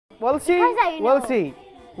we'll see. Because I know. We'll see.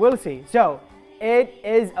 We'll see. So, it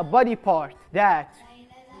is a body part that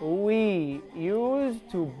we use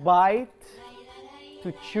to bite, to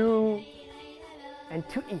chew, and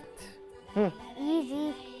to eat.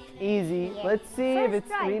 Easy. Easy. Yeah. Let's see if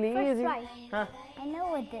it's really first easy. try. Huh? I know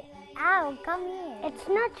what the. Ow, come here. It's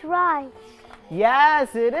not right.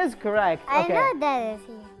 Yes, it is correct. I Okay. know that is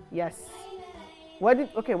here. Yes.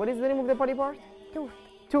 Okay, what is the name of the body part? Tooth.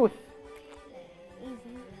 Tooth.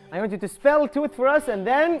 Easy. I want you to spell tooth for us and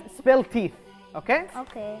then spell teeth. Okay?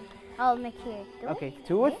 Okay. I'll make here. Tooth. Okay,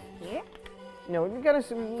 tooth. Here. No, you gotta.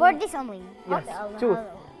 For this only. Yes, Okay, I'll- tooth.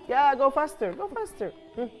 I'll- Yeah, go faster, go faster.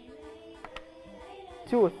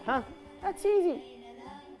 Tooth, huh? That's easy.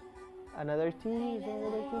 Another teeth,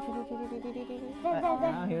 another teeth.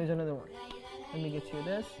 Now here's another one. Let me get you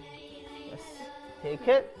this. Yes, take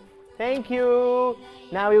it. Thank you.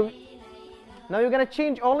 Now you're gonna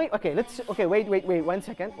change only. Okay, wait. 1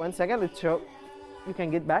 second. 1 second. Let's show. You can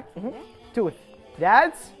get back. Tooth.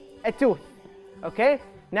 That's a tooth. Okay.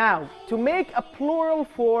 Now to make a plural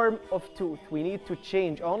form of tooth, we need to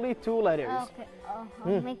change only 2 letters. Okay.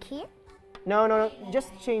 I'll make here. No. Just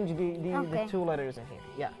change the Okay. 2 letters in here.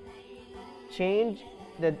 Yeah. Change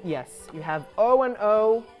the yes. You have O and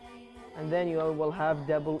O, and then you will have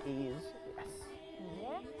double E's. Yes.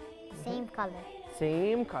 Here. Same color.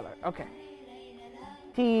 Same color. Okay.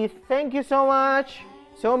 Teeth. Thank you so much.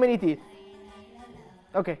 So many teeth.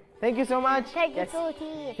 Okay. Thank you so much. 32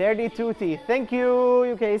 teeth. 32 teeth. Thank you.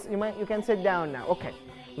 You can sit down now. Okay.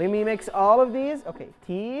 Let me mix all of these. Okay.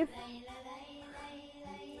 Teeth.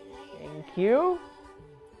 Thank you.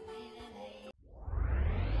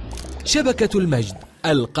 شبكة المجد،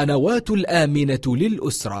 القنوات الآمنة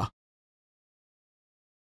للأسرة.